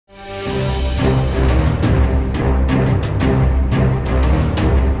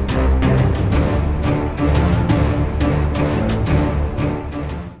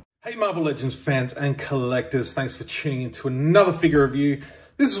Marvel Legends fans and collectors, thanks for tuning into another figure review.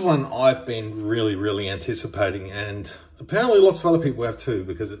 This is one I've been really anticipating, and apparently lots of other people have too,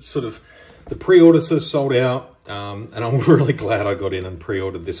 because it's sort of, the pre-order sort of sold out, and I'm really glad I got in and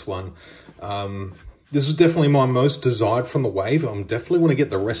pre-ordered this one. This was definitely my most desired from the wave. I definitely want to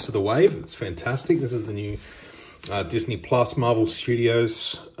get the rest of the wave. It's fantastic. This is the new Disney Plus Marvel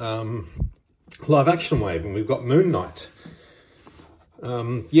Studios live action wave, and we've got Moon Knight.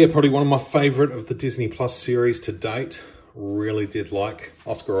 Yeah, probably one of my favorite of the Disney Plus series to date. Really did like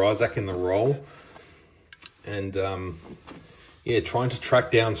Oscar Isaac in the role. And yeah, trying to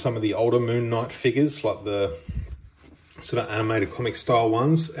track down some of the older Moon Knight figures, like the sort of animated comic style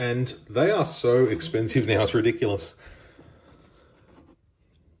ones, and they are so expensive now, it's ridiculous.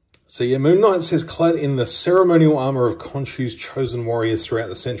 So yeah, Moon Knight says, clad in the ceremonial armor of Khonshu's chosen warriors throughout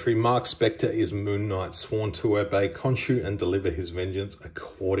the century, Mark Spector is Moon Knight, sworn to obey Khonshu and deliver his vengeance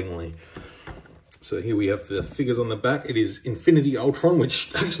accordingly. So here we have the figures on the back. It is Infinity Ultron,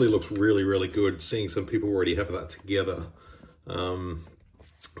 which actually looks really good, seeing some people already have that together.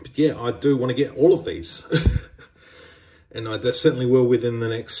 But yeah, I do want to get all of these. And I certainly will within the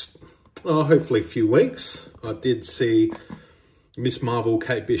next, hopefully a few weeks. I did see Miss Marvel,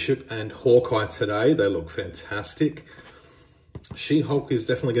 Kate Bishop, and Hawkeye today. They look fantastic. She-Hulk is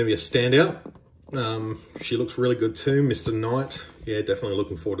definitely going to be a standout. She looks really good too. Mr. Knight, yeah, definitely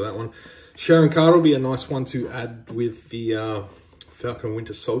looking forward to that one. Sharon Carter will be a nice one to add with the Falcon and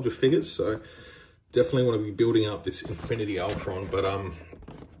Winter Soldier figures. So definitely want to be building up this Infinity Ultron. But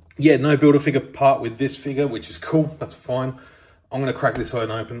yeah, no Build-A-Figure part with this figure, which is cool. That's fine. I'm going to crack this one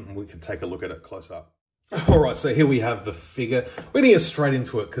open and we can take a look at it close up. All right, so here we have the figure. We're going to get straight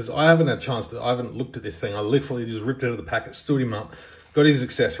into it because I haven't had a chance to, I haven't looked at this thing. I literally just ripped it out of the packet, stood him up, got his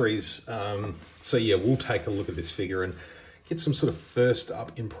accessories. So yeah, we'll take a look at this figure and get some sort of first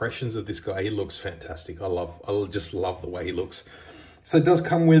up impressions of this guy. He looks fantastic. I just love the way he looks. So it does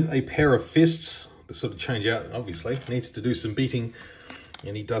come with a pair of fists to sort of change out, obviously. Needs to do some beating.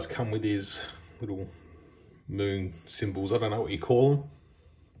 And he does come with his little moon symbols. I don't know what you call them.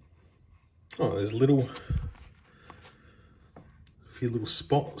 Oh, there's a few little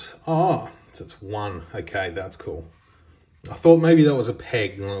spots. Ah, so it's one. Okay, that's cool. I thought maybe that was a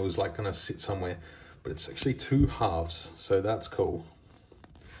peg and I was like going to sit somewhere, but it's actually two halves. So that's cool.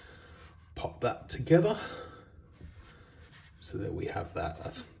 Pop that together. So there we have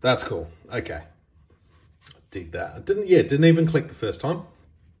that. That's cool. Okay. Dig that. I didn't even click the first time,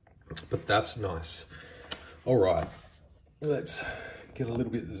 but that's nice. All right, let's get a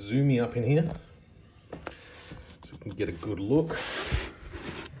little bit zoomy up in here so we can get a good look.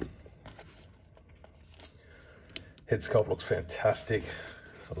 Head sculpt looks fantastic.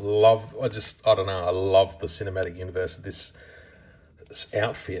 I love the cinematic universe. This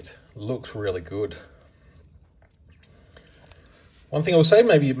outfit looks really good. One thing I will say,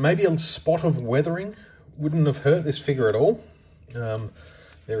 maybe a spot of weathering wouldn't have hurt this figure at all.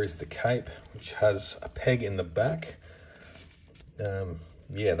 There is the cape, which has a peg in the back.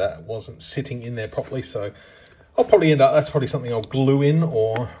 Yeah, that wasn't sitting in there properly, so I'll probably that's probably something I'll glue in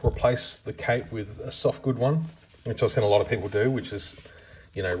or replace the cape with a soft good one, which I've seen a lot of people do, which is,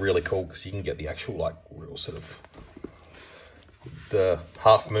 you know, really cool because you can get the actual, like, real sort of the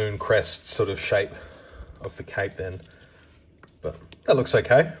half moon crest sort of shape of the cape then. But that looks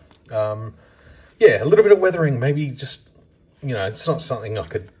okay. Yeah, a little bit of weathering, maybe just, you know, it's not something I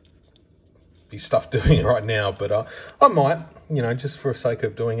could be stuffed doing right now, but I might, you know, just for the sake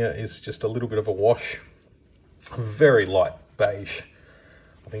of doing it, is just a little bit of a wash. Very light beige.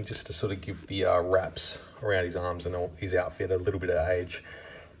 I think just to sort of give the wraps around his arms and all his outfit a little bit of age.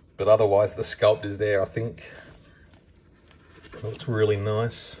 But otherwise, the sculpt is there, I think. It looks really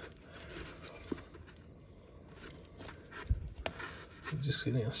nice. Just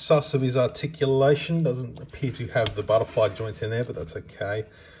getting a suss of his articulation. Doesn't appear to have the butterfly joints in there, but that's okay.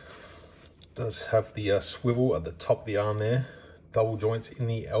 Does have the swivel at the top of the arm there. Double joints in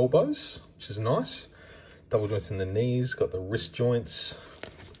the elbows, which is nice. Double joints in the knees. Got the wrist joints.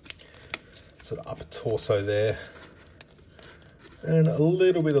 Sort of upper torso there. And a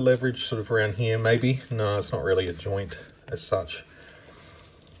little bit of leverage sort of around here, maybe. No, it's not really a joint as such.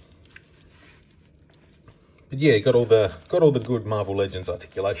 But yeah, got all the good Marvel Legends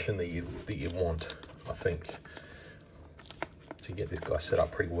articulation that you want, I think, to get this guy set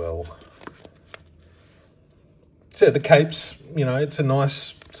up pretty well. So the capes, you know, it's a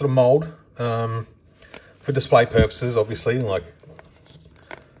nice sort of mold for display purposes. Obviously, like,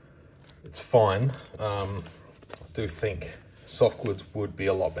 it's fine. I do think softwoods would be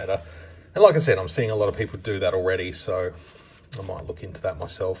a lot better. And like I said, I'm seeing a lot of people do that already, so I might look into that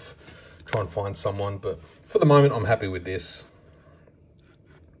myself. try and find someone, but for the moment, I'm happy with this.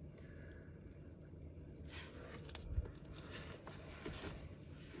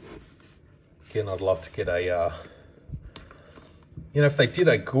 Again, I'd love to get a, you know, if they did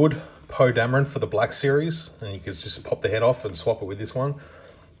a good Poe Dameron for the Black Series, and you could just pop the head off and swap it with this one,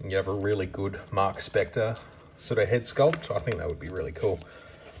 and you have a really good Mark Spector sort of head sculpt, I think that would be really cool.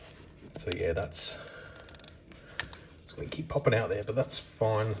 So yeah, it's going to keep popping out there, but that's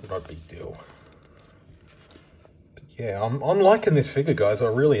fine, not a big deal. But yeah, I'm liking this figure, guys, I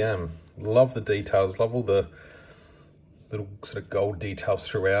really am. Love the details, love all the little sort of gold details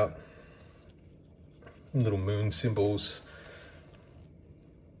throughout. Little moon symbols.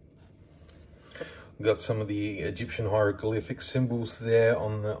 We've got some of the Egyptian hieroglyphic symbols there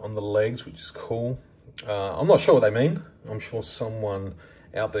on the legs, which is cool. I'm not sure what they mean. I'm sure someone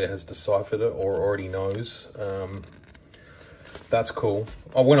out there has deciphered it or already knows. That's cool.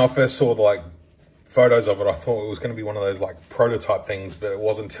 When I first saw the photos of it, I thought it was going to be one of those like prototype things, but it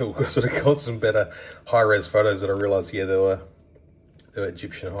wasn't until I sort of got some better high-res photos that I realized, yeah, there were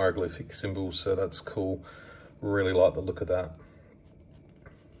Egyptian hieroglyphic symbols, so that's cool. Really like the look of that.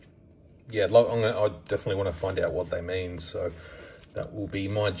 Yeah, I definitely want to find out what they mean, so that will be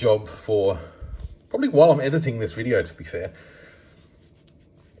my job for probably while I'm editing this video, to be fair.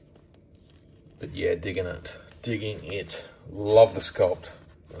 But yeah, digging it. Love the sculpt,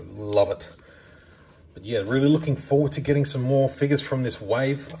 I love it. But yeah, really looking forward to getting some more figures from this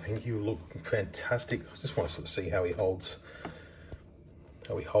wave. I think you look fantastic. I just want to sort of see how he holds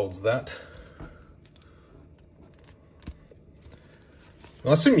that.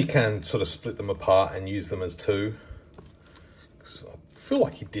 I assume you can sort of split them apart and use them as two. I feel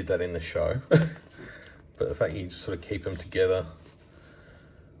like he did that in the show. But the fact you just sort of keep them together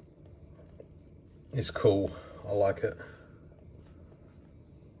is cool. I like it.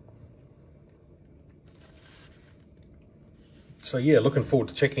 So yeah, looking forward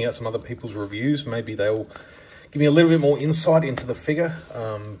to checking out some other people's reviews. Maybe they'll give me a little bit more insight into the figure,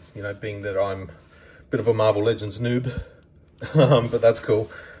 you know, being that I'm a bit of a Marvel Legends noob, but that's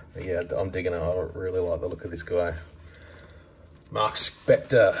cool. But yeah, I'm digging it. I really like the look of this guy. Mark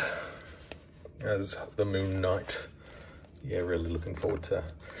Spector as the Moon Knight. Yeah, really looking forward to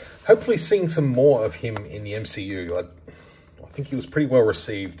hopefully seeing some more of him in the MCU. I think he was pretty well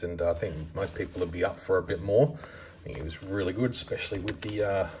received, and I think most people would be up for a bit more. I think he was really good, especially with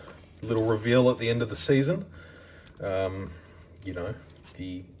the little reveal at the end of the season. You know,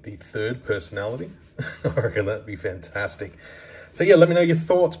 the third personality. I reckon that'd be fantastic. So yeah, let me know your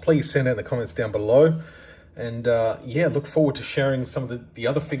thoughts. Please send out in the comments down below. And yeah, look forward to sharing some of the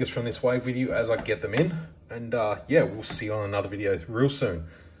other figures from this wave with you as I get them in. And yeah, we'll see you on another video real soon.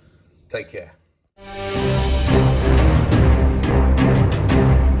 Take care.